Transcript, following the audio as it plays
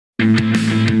Hello,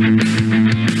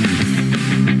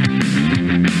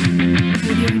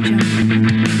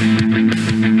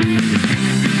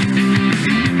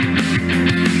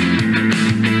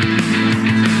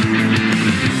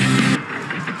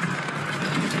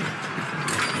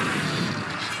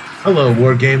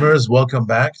 Wargamers. Welcome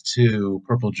back to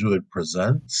Purple Druid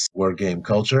Presents Wargame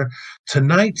Culture.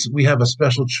 Tonight, we have a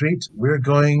special treat. We're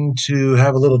going to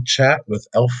have a little chat with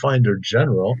Elffinder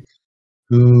General,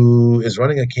 who is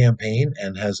running a campaign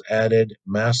and has added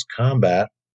mass combat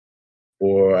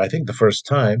for, I think, the first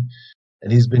time.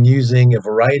 And he's been using a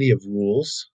variety of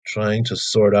rules, trying to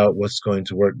sort out what's going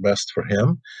to work best for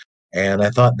him. And I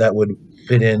thought that would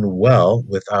fit in well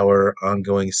with our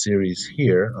ongoing series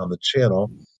here on the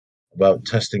channel about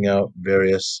testing out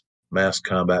various mass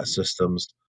combat systems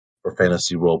for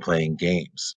fantasy role-playing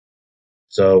games.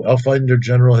 So Elffinder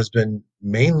General has been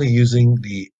mainly using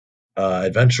the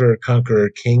Adventurer Conqueror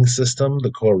King system,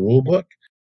 the core rulebook,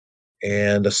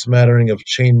 and a smattering of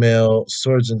chainmail,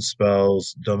 swords and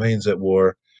spells, domains at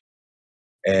war,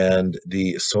 and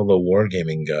the solo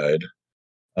wargaming guide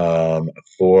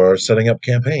for setting up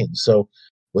campaigns. So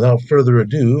without further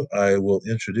ado, I will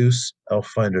introduce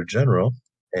Elffinder General,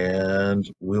 and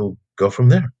we'll go from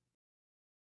there.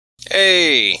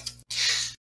 Hey,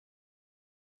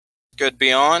 good to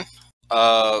be on.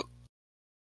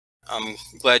 I'm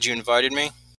glad you invited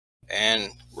me,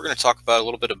 and we're going to talk about a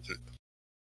little bit of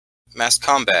mass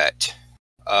combat.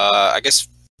 I guess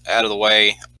out of the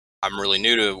way, I'm really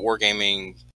new to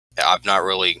wargaming. I've not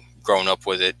really grown up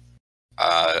with it.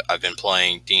 I've been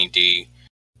playing D&D,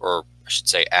 or I should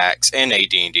say Axe and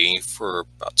AD&D for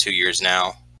about 2 years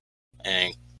now,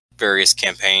 and various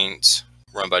campaigns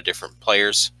run by different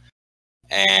players.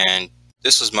 And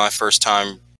this was my first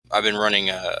time. I've been running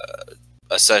a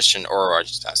session, or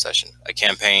just not a session, a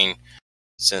campaign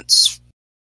since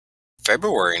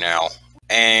February now.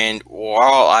 And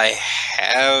while I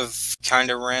have kind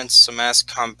of ran some mass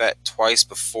combat twice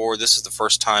before, this is the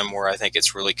first time where I think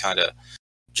it's really kind of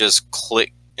just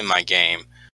clicked in my game,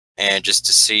 and just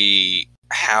to see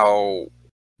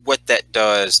what that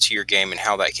does to your game and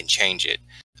how that can change it.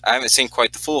 I haven't seen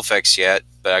quite the full effects yet,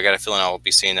 but I got a feeling I'll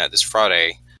be seeing that this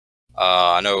Friday.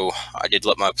 I know I did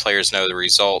let my players know the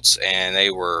results, and they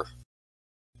were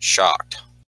shocked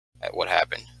at what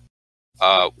happened.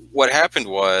 What happened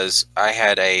was I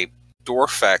had a dwarf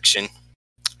faction,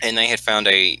 and they had found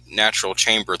a natural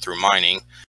chamber through mining,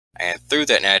 and through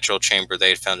that natural chamber they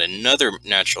had found another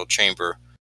natural chamber,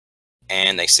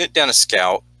 and they sent down a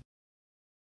scout,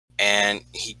 and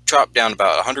he dropped down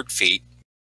about 100 feet.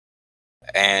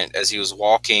 And as he was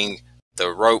walking, the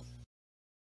rope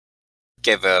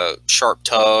gave a sharp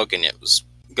tug, and it was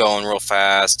going real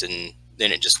fast, and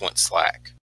then it just went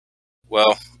slack.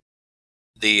 Well,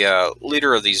 the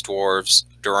leader of these dwarves,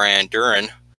 Duran,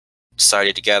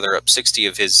 decided to gather up 60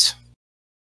 of his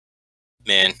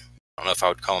men. I don't know if I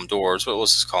would call them dwarves, but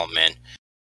let's just call them men.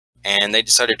 And they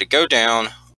decided to go down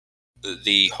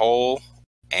the hole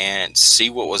and see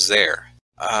what was there.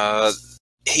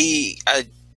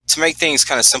 To make things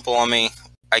kind of simple on me,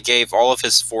 I gave all of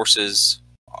his force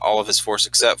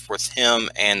except for him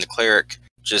and the cleric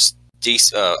just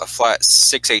a flat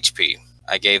 6 HP.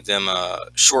 I gave them a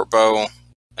short bow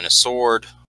and a sword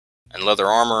and leather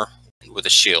armor with a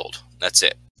shield. That's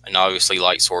it. And obviously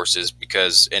light sources,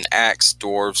 because in Axe,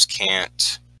 dwarves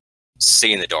can't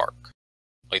see in the dark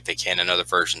like they can in other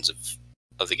versions of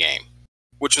the game.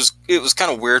 It was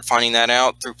kind of weird finding that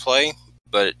out through play,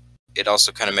 but it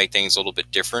also kind of made things a little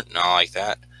bit different, and I like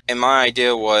that. And my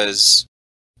idea was,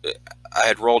 I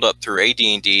had rolled up through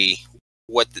AD&D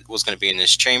what was going to be in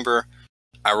this chamber.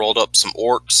 I rolled up some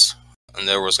orcs, and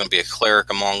there was going to be a cleric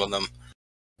among them.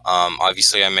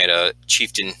 Obviously, I made a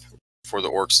chieftain for the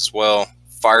orcs as well.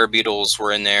 Fire beetles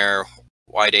were in there.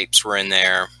 White apes were in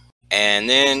there. And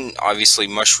then, obviously,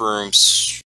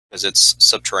 mushrooms, because it's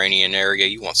subterranean area.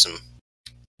 You want some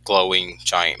glowing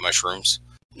giant mushrooms.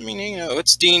 I mean, you know,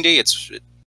 it's D&D. It's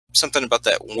something about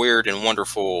that weird and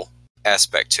wonderful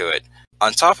aspect to it.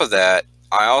 On top of that,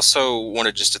 I also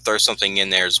wanted just to throw something in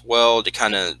there as well to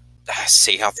kind of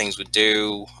see how things would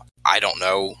do. I don't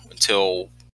know until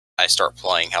I start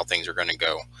playing how things are going to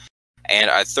go.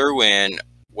 And I threw in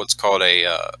what's called a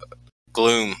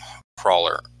Gloom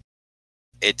Crawler.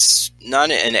 It's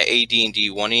not in an AD&D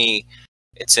 1E.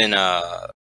 It's in the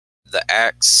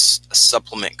Axe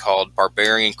supplement called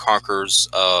Barbarian Conquerors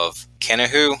of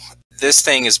Kanahu. This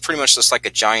thing is pretty much just like a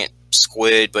giant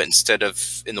squid, but instead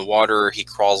of in the water, he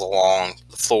crawls along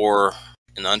the floor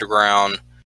in the underground.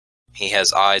 He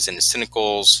has eyes in his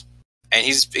tentacles, and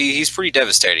he's pretty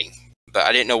devastating. But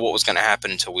I didn't know what was going to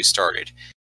happen until we started.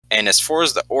 And as far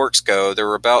as the orcs go, there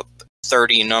were about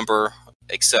 30 in number,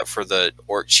 except for the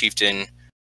orc chieftain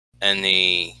and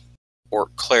the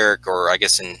orc cleric, or I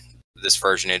guess in this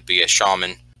version it'd be a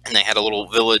shaman. And they had a little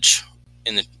village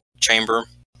in the chamber.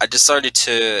 I decided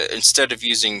to, instead of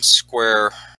using a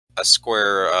square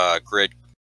grid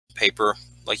paper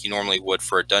like you normally would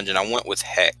for a dungeon, I went with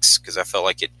hex because I felt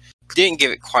like it didn't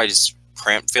give it quite as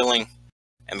cramped feeling.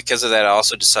 And because of that, I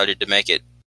also decided to make it,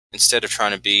 instead of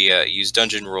trying to use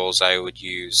dungeon rules, I would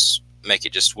make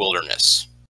it just wilderness.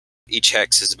 Each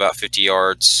hex is about 50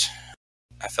 yards.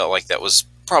 I felt like that was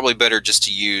probably better just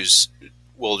to use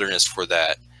wilderness for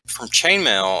that. From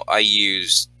chainmail, I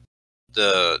used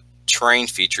the terrain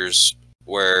features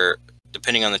where,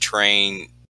 depending on the terrain,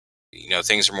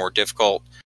 things are more difficult.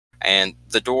 And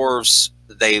the dwarves,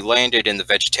 they landed in the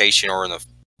vegetation, or in the,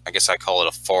 I guess I call it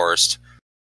a forest,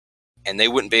 and they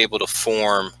wouldn't be able to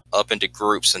form up into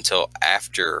groups until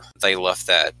after they left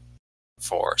that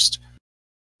forest.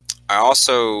 I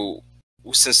also,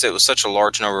 since it was such a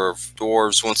large number of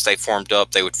dwarves, once they formed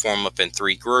up, they would form up in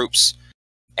 3 groups,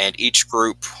 and each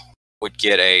group would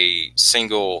get a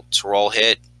single to roll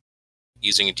hit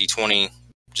using a d20,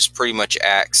 just pretty much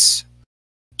axe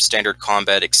standard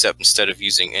combat, except instead of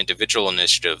using individual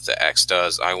initiative the axe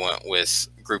does, I went with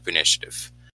group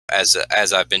initiative, as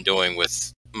I've been doing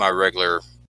with my regular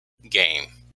game.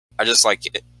 I just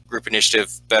like group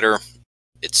initiative better.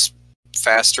 It's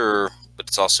faster, but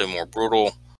it's also more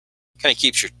brutal. Kind of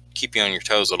keep you on your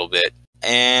toes a little bit.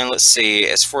 And let's see,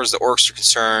 as far as the orcs are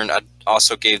concerned, I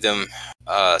also gave them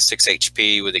 6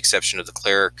 HP with the exception of the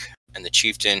cleric and the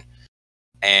chieftain.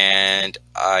 And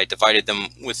I divided them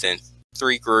within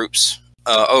 3 groups.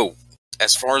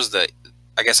 As far as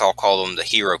I guess I'll call them the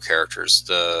hero characters,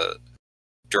 the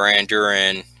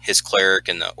Duran, his cleric,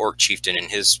 and the orc chieftain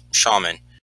and his shaman,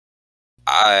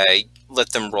 I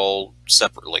let them roll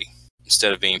separately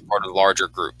instead of being part of larger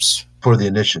groups. For the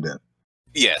initiative.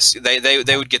 Yes,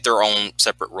 they would get their own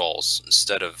separate roles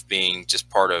instead of being just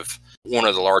part of one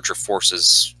of the larger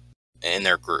forces in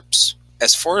their groups.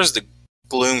 As far as the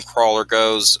Gloom Crawler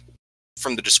goes,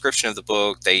 from the description of the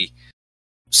book, they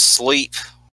sleep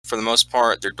for the most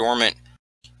part. They're dormant.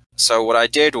 So what I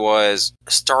did was,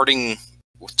 starting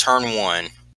with turn 1,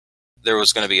 there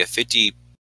was going to be a 50/50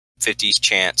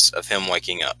 chance of him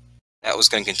waking up. That was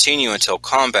going to continue until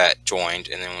combat joined,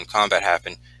 and then when combat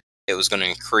happened, it was going to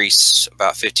increase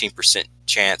about 15%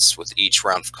 chance with each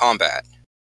round of combat,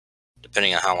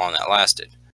 depending on how long that lasted.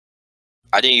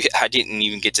 I didn't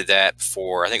even get to that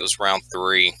before, I think it was round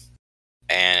 3,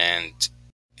 and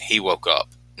he woke up.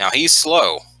 Now he's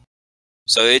slow,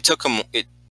 so it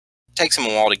takes him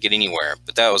a while to get anywhere,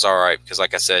 but that was alright, because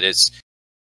like I said,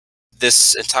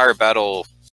 this entire battle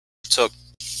took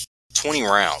 20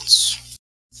 rounds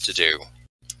to do.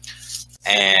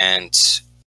 And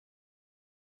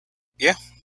yeah,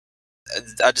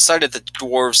 I decided that the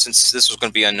dwarves, since this was going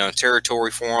to be unknown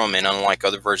territory for them, and unlike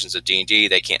other versions of D&D,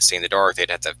 they can't stay in the dark, they'd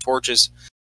have to have torches,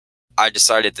 I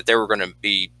decided that they were going to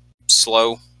be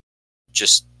slow,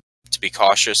 just to be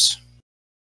cautious.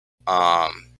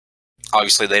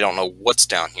 Obviously they don't know what's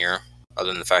down here, other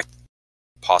than the fact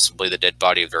possibly the dead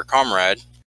body of their comrade.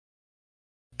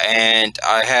 And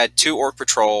I had 2 orc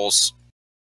patrols,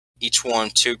 each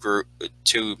one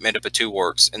made up of 2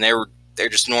 orcs, and they're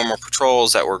just normal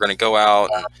patrols that were going to go out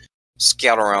and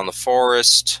scout around the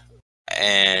forest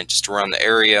and just around the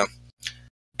area.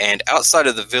 And outside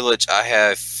of the village, I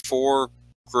have 4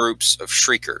 groups of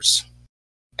shriekers.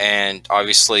 And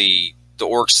obviously, the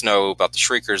orcs know about the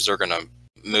shriekers. They're going to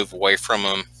move away from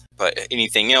them. But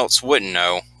anything else wouldn't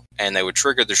know. And they would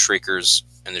trigger the shriekers,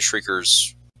 and the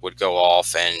shriekers would go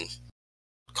off and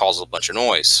cause a bunch of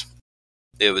noise.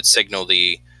 It would signal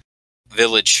the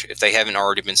village, if they haven't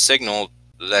already been signaled,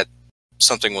 that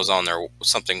something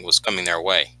was coming their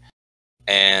way.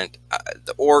 And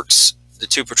the orcs, the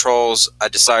 2 patrols, I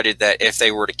decided that if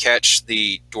they were to catch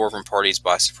the dwarven parties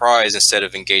by surprise, instead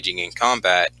of engaging in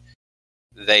combat,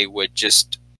 they would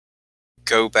just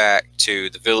go back to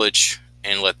the village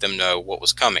and let them know what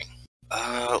was coming.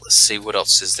 Let's see, what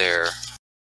else is there?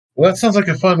 Well, that sounds like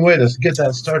a fun way to get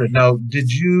that started. Now,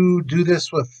 did you do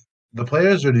this with the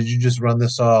players, or did you just run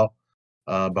this all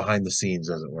behind the scenes,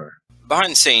 as it were?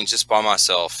 Behind the scenes, just by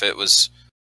myself. It was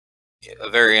a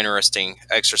very interesting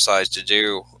exercise to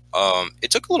do.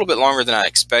 It took a little bit longer than I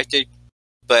expected,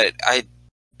 but I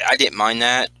didn't mind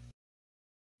that,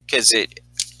 because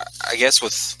I guess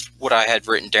with what I had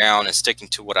written down and sticking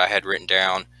to what I had written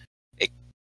down, it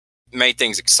made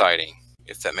things exciting,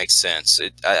 if that makes sense.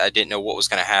 I didn't know what was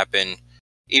going to happen.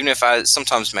 Even if I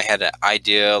sometimes may had an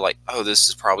idea, like, oh, this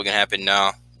is probably going to happen.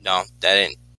 No, that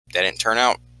didn't turn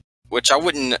out which I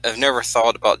wouldn't have never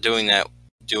thought about doing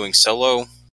solo,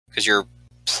 because you're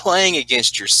playing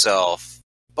against yourself.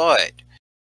 But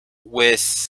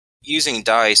with using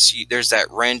dice, there's that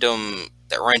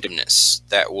randomness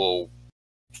that will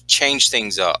change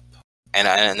things up,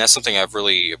 and that's something I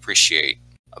really appreciate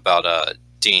about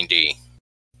D&D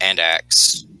and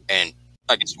Axe, and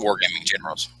I guess wargaming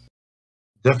generals.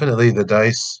 Definitely, the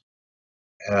dice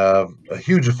have a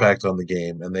huge effect on the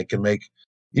game, and they can make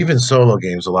even solo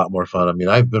games a lot more fun. I mean,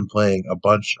 I've been playing a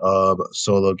bunch of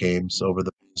solo games over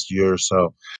the past year or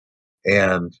so,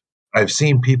 and I've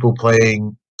seen people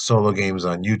playing solo games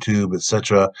on YouTube,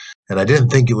 etc. And I didn't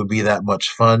think it would be that much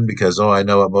fun because, oh, I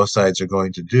know what both sides are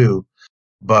going to do.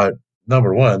 But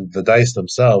number one, the dice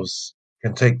themselves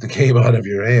can take the game out of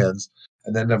your hands.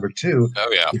 And then number two,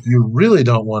 Oh yeah. if you really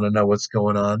don't want to know what's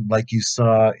going on, like you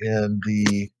saw in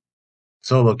the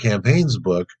solo campaigns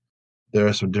book, there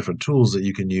are some different tools that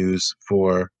you can use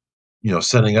for,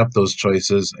 setting up those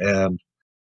choices and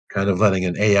kind of letting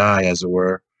an AI, as it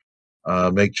were,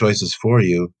 make choices for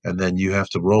you, and then you have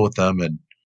to roll with them and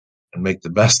make the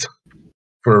best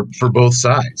for both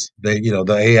sides. The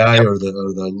AI Yep. or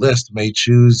the list may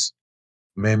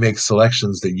make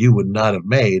selections that you would not have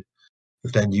made,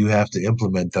 but then you have to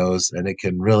implement those, and it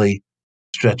can really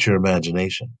stretch your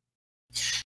imagination.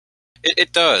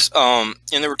 It does. And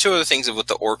there were two other things with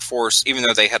the orc force. Even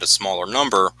though they had a smaller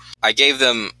number, I gave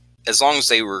them, as long as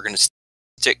they were going to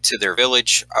stick to their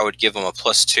village, I would give them a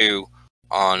 +2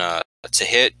 on to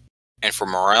hit and for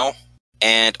morale.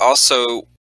 And also,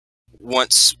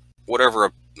 once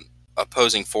whatever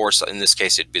opposing force, in this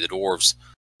case it'd be the dwarves,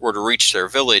 were to reach their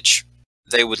village,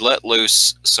 they would let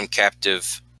loose some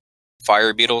captive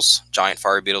fire beetles, giant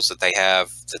fire beetles that they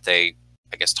have, that they,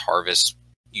 I guess, harvest,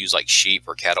 use like sheep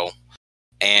or cattle,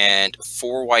 and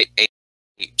 4 white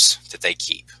apes that they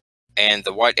keep. And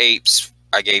the white apes,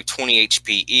 I gave 20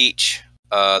 HP each.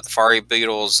 The fire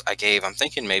beetles, I gave, I'm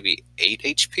thinking maybe 8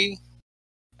 HP.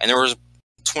 And there was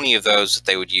 20 of those that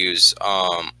they would use.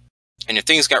 And if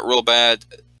things got real bad,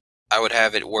 I would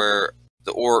have it where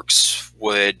the orcs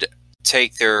would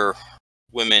take their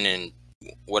women and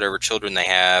whatever children they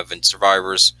have and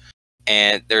survivors,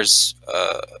 and there's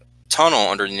a tunnel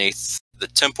underneath the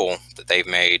temple that they've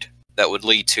made that would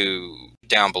lead to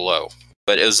down below,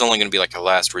 but it was only going to be like a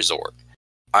last resort.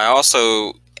 I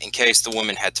also, in case the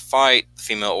women had to fight, the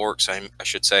female orcs, I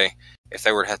should say, if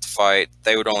they were to have to fight,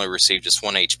 they would only receive just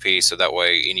 1 HP, so that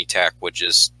way any attack would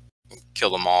just kill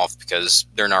them off, because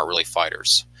they're not really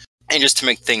fighters. And just to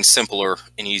make things simpler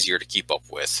and easier to keep up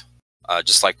with.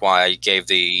 Just like why I gave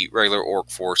the regular orc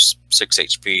force 6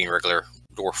 HP and regular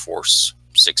dwarf force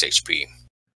 6 HP.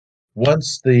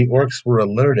 Once the orcs were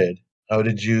alerted, how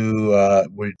did you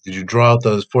did you draw out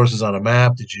those forces on a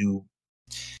map? Did you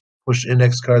push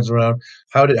index cards around?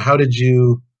 How did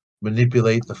you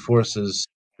manipulate the forces?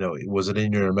 Was it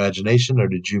in your imagination, or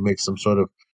did you make some sort of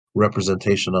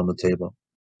representation on the table?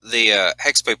 The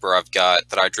hex paper I've got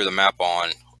that I drew the map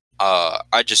on,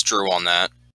 I just drew on that.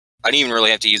 I didn't even really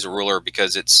have to use a ruler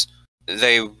because it's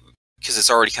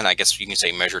already kind of, I guess you can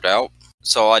say, measured out.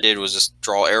 So all I did was just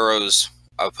draw arrows.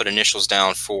 I would put initials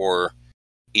down for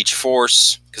each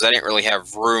force because I didn't really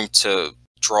have room to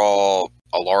draw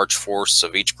a large force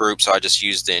of each group, so I just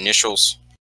used the initials,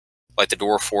 like the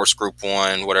dwarf force group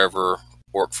 1, whatever,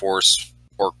 orc force,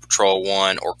 orc patrol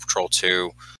 1, orc patrol 2,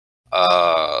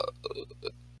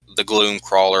 the Gloom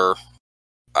Crawler.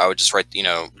 I would just write,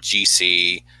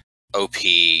 GC, OP,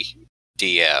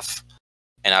 DF,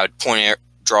 and I would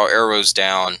draw arrows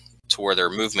down to where they're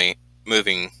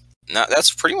moving. Now,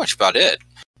 that's pretty much about it.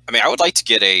 I mean, I would like to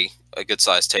get a good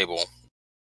sized table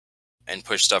and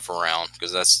push stuff around,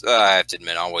 because that's, I have to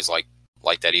admit, I always like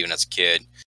that even as a kid.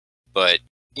 But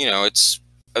it's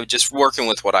just working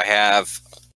with what I have.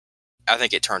 I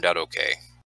think it turned out okay.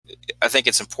 I think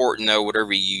it's important, though,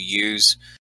 whatever you use,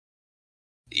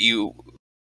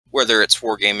 whether it's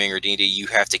wargaming or D&D, you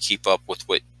have to keep up with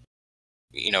what,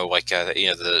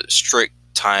 the strict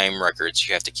time records.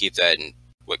 You have to keep that, and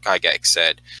what Gygax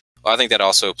said. Well, I think that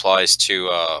also applies to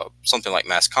something like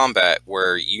mass combat,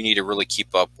 where you need to really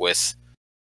keep up with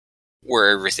where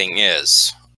everything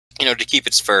is, to keep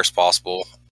it as fair as possible.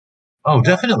 Oh,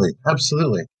 definitely,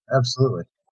 absolutely.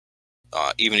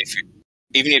 Even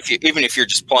if you're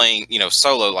just playing,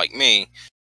 solo like me.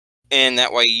 And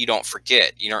that way you don't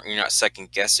forget. You're not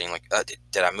second guessing. Like,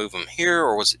 did I move him here,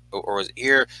 or was it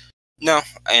here? No.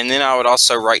 And then I would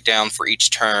also write down for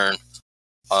each turn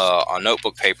on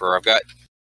notebook paper. I've got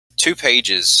 2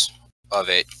 pages of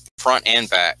it, front and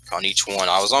back, on each one.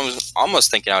 I was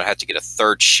almost thinking I would have to get a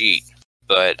 3rd sheet,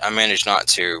 but I managed not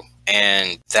to.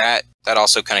 and that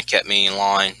also kind of kept me in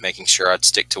line, making sure I'd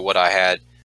stick to what I had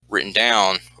written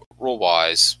down rule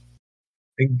wise.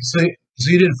 So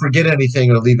you didn't forget anything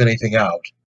or leave anything out,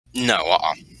 No,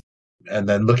 and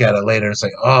then look at it later and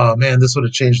say, "Oh man, this would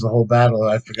have changed the whole battle.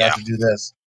 I forgot yeah. to do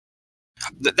this."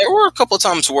 There were a couple of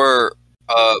times where,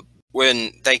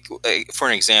 when they, for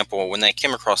an example, when they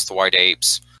came across the white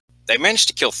apes, they managed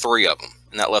to kill 3 of them,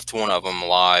 and that left 1 of them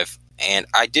alive. And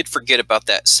I did forget about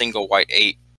that single white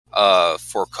ape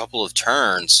for a couple of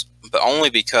turns, but only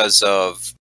because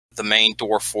of the main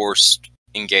dwarf force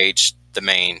engaged the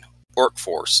main orc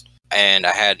force. And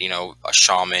I had, a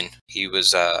shaman. He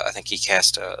was, I think he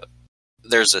cast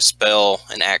there's a spell,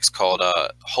 an axe called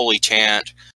Holy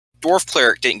Chant. Dwarf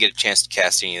Cleric didn't get a chance to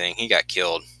cast anything. He got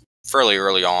killed fairly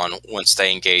early on once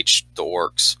they engaged the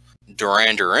orcs.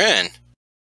 Duran,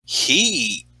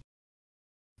 he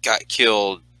got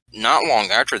killed not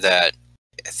long after that.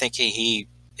 I think he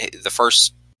the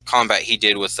first combat he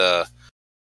did with the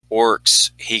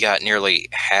orcs, he got nearly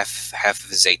half of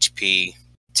his HP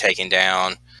taken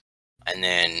down, and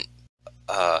then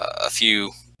a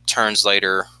few turns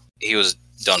later, he was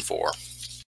done for.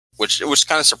 Which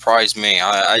kind of surprised me.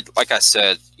 I like I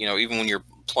said, even when you're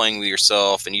playing with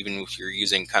yourself, and even if you're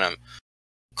using kind of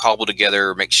cobbled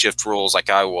together makeshift rules like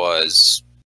I was,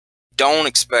 don't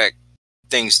expect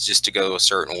things just to go a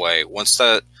certain way. Once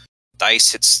the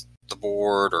dice hits the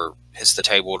board or hits the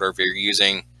table, whatever you're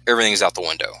using, everything's out the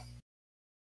window.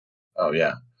 Oh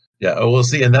yeah, yeah. Oh, we'll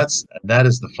see, and that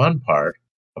is the fun part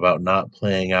about not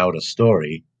playing out a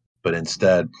story, but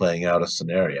instead playing out a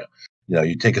scenario.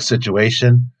 You take a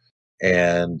situation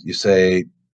and you say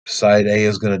side A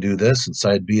is going to do this and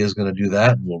side B is going to do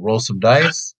that, and we'll roll some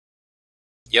dice.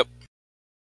 Yep.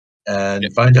 And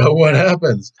find out what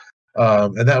happens.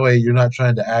 And that way you're not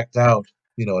trying to act out,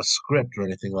 a script or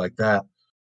anything like that.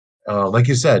 Like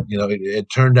you said, it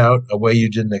turned out a way you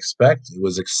didn't expect. It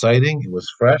was exciting. It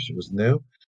was fresh. It was new.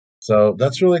 So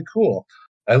that's really cool.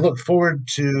 I look forward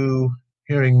to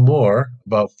hearing more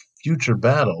about future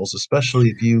battles, especially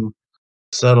if you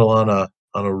settle on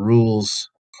a rules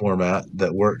format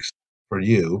that works for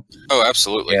you. Oh,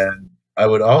 absolutely. And I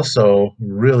would also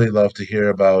really love to hear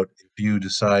about if you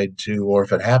decide to, or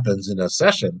if it happens in a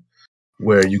session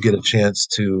where you get a chance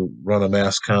to run a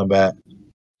mass combat,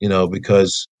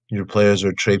 because your players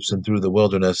are traipsing through the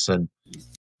wilderness and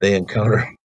they encounter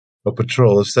a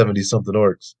patrol of 70 something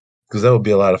orcs, because that would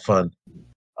be a lot of fun.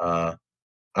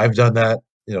 I've done that,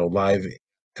 live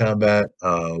combat.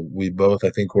 We both,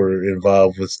 I think, were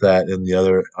involved with that in the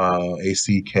other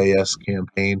ACKS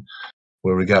campaign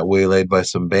where we got waylaid by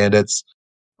some bandits.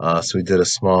 So we did a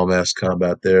small mass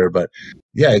combat there. But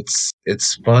yeah,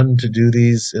 it's fun to do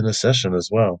these in a session as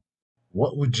well.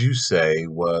 What would you say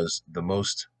was the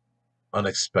most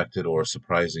unexpected or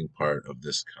surprising part of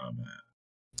this combat?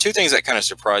 2 things that kind of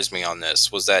surprised me on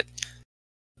this was that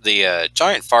the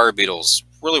giant fire beetles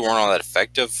really weren't all that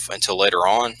effective until later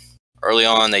on. Early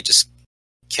on, they just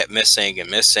kept missing and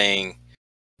missing.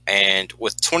 And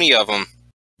with 20 of them,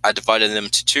 I divided them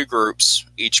to 2 groups.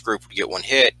 Each group would get 1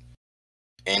 hit.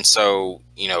 And so,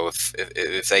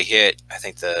 if they hit, I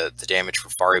think the damage for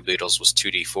fire beetles was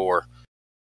 2d4.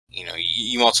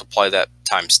 You multiply that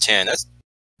times 10.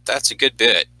 That's a good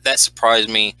bit. That surprised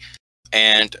me.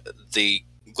 And the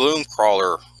Gloom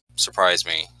Crawler surprised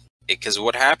me. Because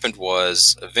what happened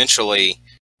was, eventually,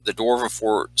 the Dwarven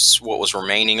force, what was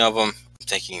remaining of them, I'm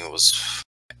thinking it was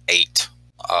 8.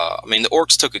 The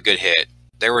orcs took a good hit.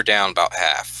 They were down about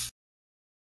half.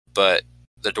 But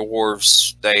the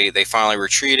dwarves, they finally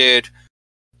retreated,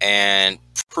 and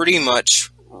pretty much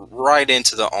right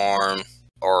into the arm,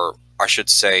 or I should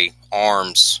say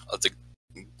arms, of the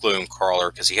Gloom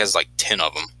Crawler, because he has like 10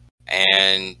 of them.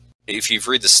 And if you've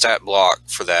read the stat block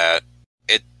for that,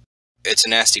 it's a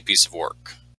nasty piece of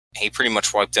work. He pretty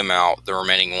much wiped them out, the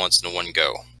remaining ones, in 1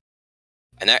 go.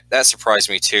 And that surprised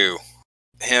me too.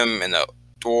 Him and the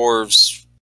dwarves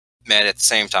met at the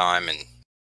same time, and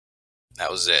that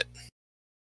was it.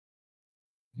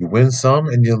 You win some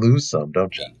and you lose some,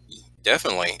 don't you?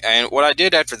 Definitely. And what I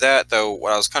did after that, though,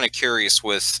 what I was kind of curious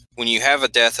with, when you have a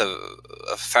death of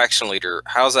a faction leader,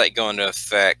 how's that going to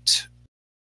affect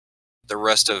the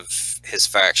rest of his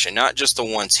faction? Not just the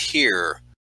ones here,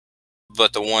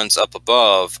 but the ones up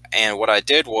above. And what I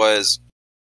did was,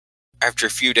 after a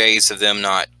few days of them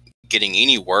not getting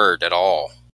any word at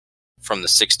all from the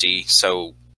 60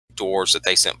 so dwarves that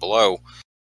they sent below,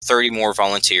 30 more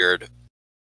volunteered.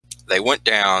 They went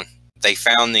down, they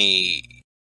found the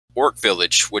orc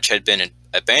village, which had been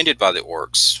abandoned by the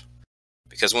orcs,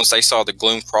 because once they saw the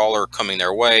Gloom Crawler coming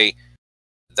their way,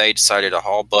 they decided to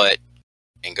haul butt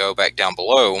and go back down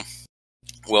below.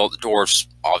 Well, the dwarves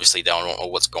obviously they don't know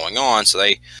what's going on, so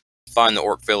they find the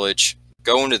orc village,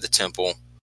 go into the temple,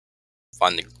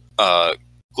 find the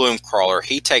Gloom Crawler.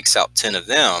 He takes out 10 of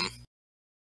them,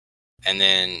 and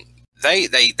then they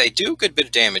do a good bit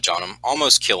of damage on him,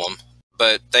 almost kill him,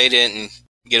 but they didn't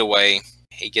get away.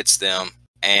 He gets them,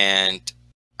 and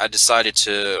I decided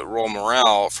to roll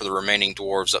morale for the remaining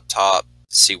dwarves up top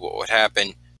to see what would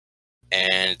happen,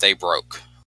 and they broke.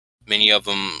 Many of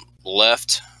them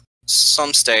left.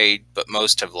 Some stayed, but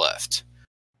most have left.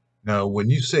 Now, when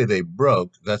you say they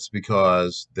broke, that's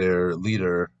because their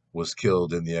leader was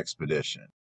killed in the expedition.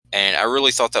 And I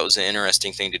really thought that was an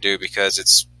interesting thing to do because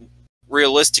it's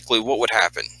realistically what would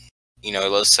happen. You know,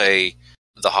 let's say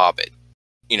the Hobbit.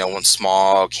 You know, when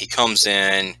Smaug, he comes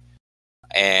in,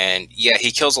 and yeah,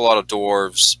 he kills a lot of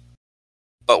dwarves,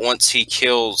 but once he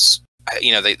kills,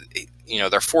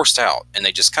 they're forced out and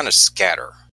they just kind of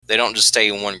scatter. They don't just stay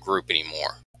in one group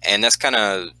anymore. And that's kind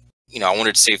of, I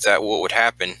wanted to see if what would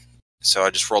happen. So I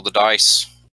just rolled the dice,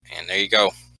 and there you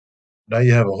go. Now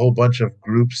you have a whole bunch of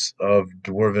groups of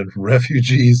dwarven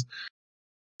refugees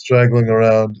straggling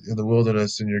around in the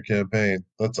wilderness in your campaign.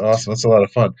 That's awesome. That's a lot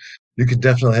of fun. You could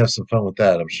definitely have some fun with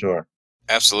that, I'm sure.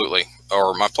 Absolutely.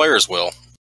 Or my players will.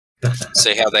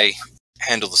 See how they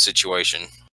handle the situation.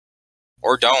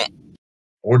 Or don't.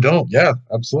 Or don't. Yeah,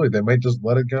 absolutely. They might just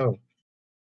let it go.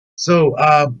 So,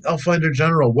 Elfinder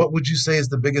General, what would you say is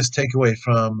the biggest takeaway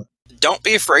from? Don't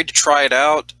be afraid to try it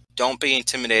out. Don't be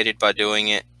intimidated by doing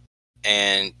it.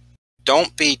 And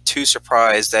don't be too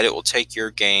surprised that it will take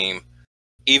your game,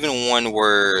 even one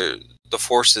where the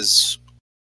forces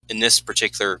in this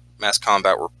particular mass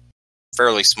combat were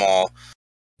fairly small.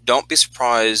 Don't be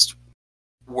surprised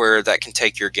where that can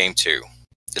take your game to.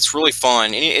 It's really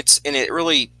fun, and it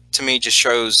really, to me, just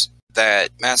shows that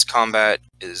mass combat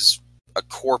is a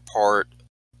core part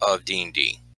of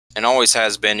D&D, and always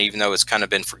has been, even though it's kind of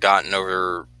been forgotten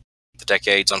over the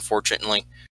decades, unfortunately.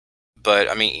 But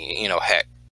I mean, heck,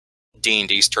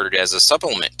 D&D started as a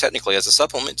supplement, technically as a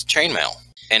supplement to chainmail,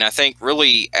 and I think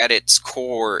really at its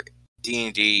core,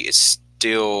 D&D is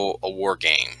still a war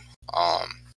game.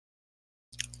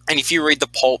 And if you read the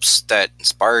pulps that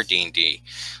inspired D&D,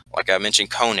 like I mentioned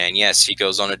Conan, yes, he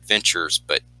goes on adventures,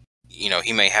 but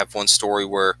he may have one story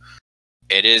where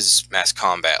it is mass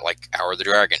combat, like Hour of the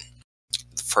Dragon.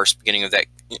 The first beginning of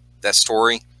that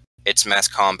story, it's mass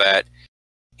combat.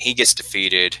 He gets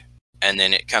defeated, and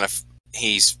then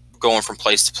he's going from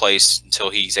place to place until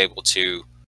he's able to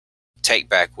take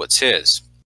back what's his.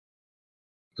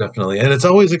 Definitely. And it's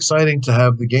always exciting to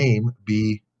have the game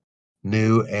be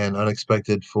new and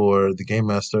unexpected for the game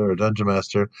master or dungeon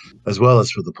master, as well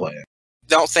as for the player.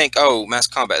 Don't think, oh, mass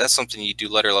combat, that's something you do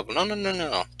later level.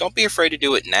 No. Don't be afraid to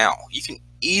do it now. You can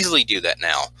easily do that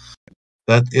now.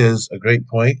 That is a great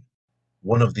point.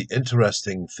 One of the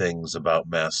interesting things about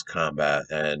mass combat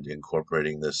and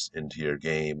incorporating this into your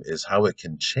game is how it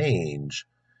can change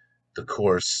the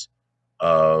course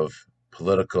of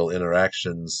political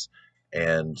interactions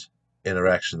and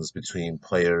interactions between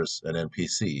players and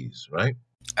NPCs, right?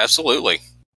 Absolutely.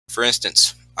 For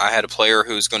instance, I had a player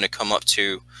who's going to come up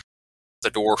to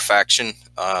the dwarf faction.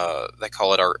 They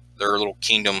call it their little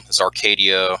kingdom is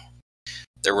Arcadia.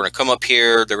 They're going to come up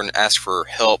here. They're going to ask for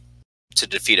help to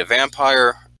defeat a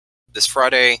vampire this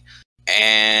Friday,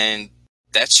 and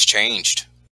that's changed.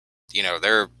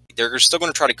 They're still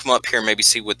going to try to come up here and maybe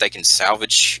see what they can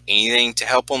salvage anything to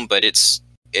help them, but it's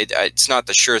not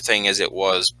the sure thing as it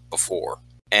was before.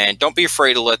 And don't be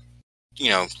afraid to let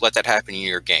that happen in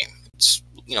your game. It's,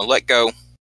 let go,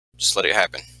 just let it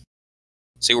happen.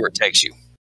 See where it takes you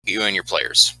and your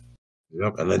players.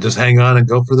 Yep, and then just hang on and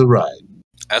go for the ride.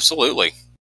 Absolutely.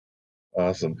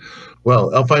 Awesome.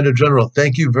 Well, Elfinder General,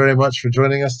 thank you very much for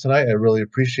joining us tonight. I really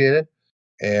appreciate it.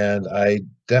 And I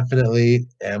definitely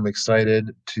am excited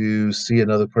to see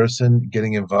another person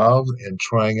getting involved and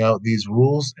trying out these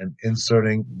rules and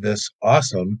inserting this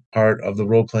awesome part of the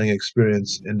role-playing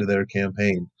experience into their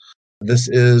campaign. This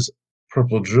is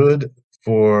Purple Druid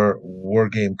for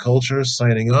Wargame Culture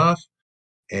signing off,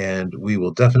 and we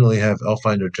will definitely have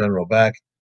Elfinder General back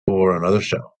for another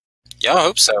show. Yeah, I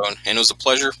hope so. And it was a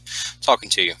pleasure talking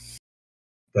to you.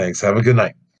 Thanks. Have a good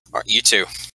night. All right, you too.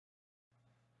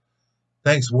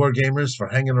 Thanks, Wargamers, for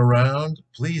hanging around.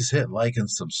 Please hit like and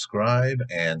subscribe,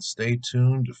 and stay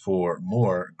tuned for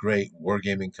more great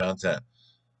wargaming content.